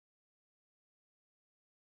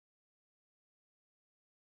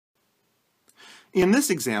In this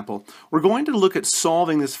example, we're going to look at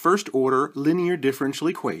solving this first-order linear differential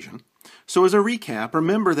equation. So as a recap,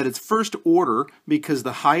 remember that it's first order because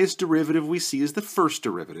the highest derivative we see is the first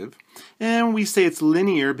derivative. And we say it's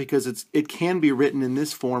linear because it can be written in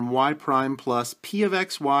this form, y prime plus p of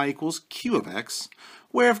xy equals q of x,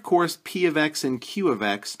 where of course p of x and q of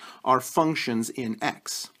x are functions in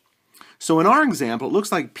x. So in our example, it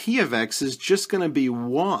looks like p of x is just going to be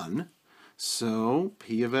 1. So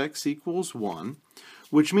p of x equals 1,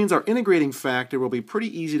 which means our integrating factor will be pretty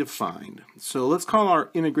easy to find. So let's call our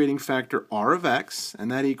integrating factor r of x,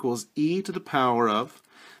 and that equals e to the power of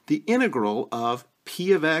the integral of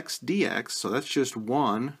p of x dx, so that's just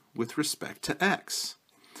 1 with respect to x.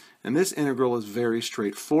 And this integral is very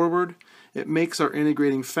straightforward. It makes our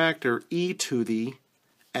integrating factor e to the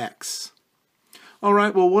x. All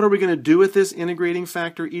right, well, what are we going to do with this integrating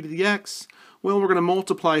factor e to the x? Well, we're going to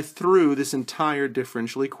multiply through this entire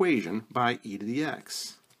differential equation by e to the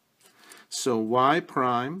x. So y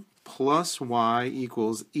prime plus y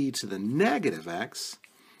equals e to the negative x.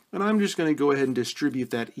 And I'm just going to go ahead and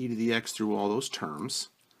distribute that e to the x through all those terms.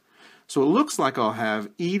 So it looks like I'll have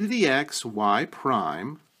e to the x y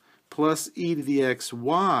prime plus e to the x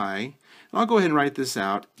y. And I'll go ahead and write this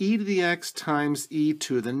out. E to the x times e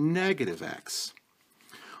to the negative x.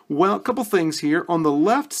 Well, a couple things here. On the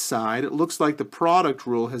left side, it looks like the product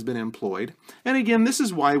rule has been employed. And again, this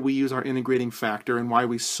is why we use our integrating factor and why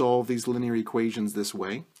we solve these linear equations this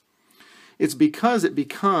way. It's because it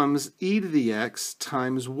becomes e to the x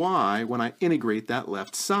times y when I integrate that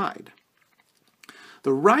left side.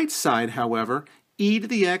 The right side, however, e to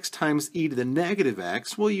the x times e to the negative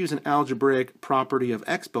x, we'll use an algebraic property of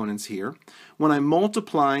exponents here. When I'm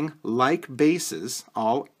multiplying like bases,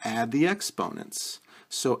 I'll add the exponents.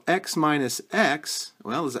 So x minus x,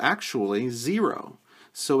 well, is actually 0.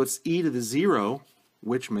 So it's e to the 0,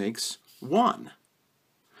 which makes 1.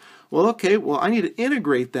 Well, okay, well, I need to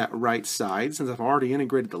integrate that right side since I've already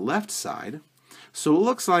integrated the left side. So it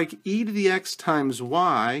looks like e to the x times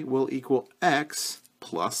y will equal x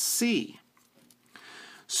plus c.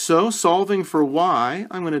 So solving for y,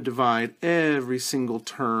 I'm going to divide every single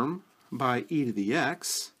term by e to the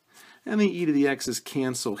x. And the e to the x's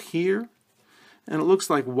cancel here. And it looks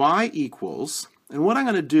like y equals, and what I'm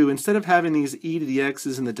going to do, instead of having these e to the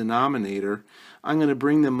x's in the denominator, I'm going to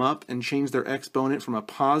bring them up and change their exponent from a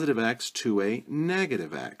positive x to a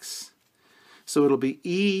negative x. So it'll be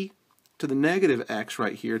e to the negative x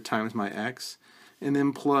right here times my x, and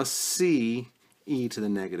then plus c e to the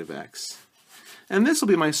negative x. And this will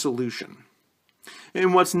be my solution.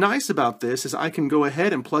 And what's nice about this is I can go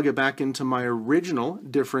ahead and plug it back into my original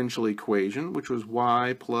differential equation, which was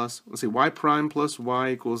y prime plus y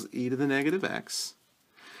equals e to the negative x.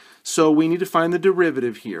 So we need to find the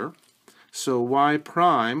derivative here. So y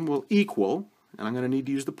prime will equal, and I'm going to need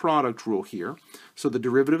to use the product rule here, so the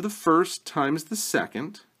derivative of the first times the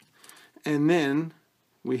second, and then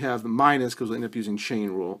we have the minus, because we'll end up using chain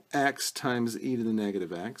rule, x times e to the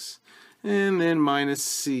negative x. And then minus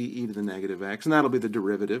c e to the negative x, and that'll be the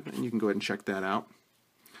derivative, and you can go ahead and check that out.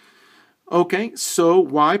 Okay, so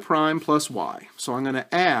y prime plus y. So I'm going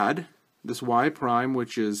to add this y prime,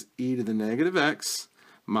 which is e to the negative x,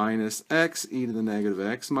 minus x e to the negative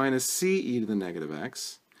x, minus c e to the negative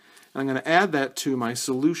x. And I'm going to add that to my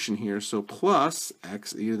solution here, so plus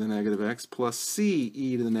x e to the negative x plus c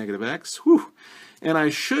e to the negative x. Whew. And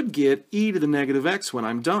I should get e to the negative x when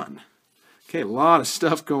I'm done. Okay, a lot of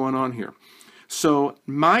stuff going on here. So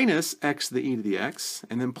minus x to the e to the x,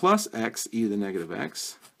 and then plus x e to the negative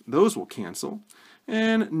x. Those will cancel.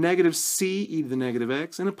 And negative c e to the negative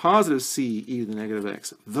x, and a positive c e to the negative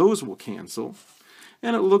x. Those will cancel.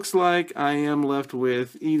 And it looks like I am left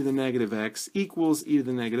with e to the negative x equals e to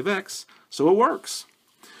the negative x. So it works.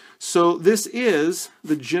 So this is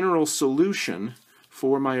the general solution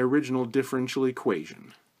for my original differential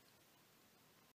equation.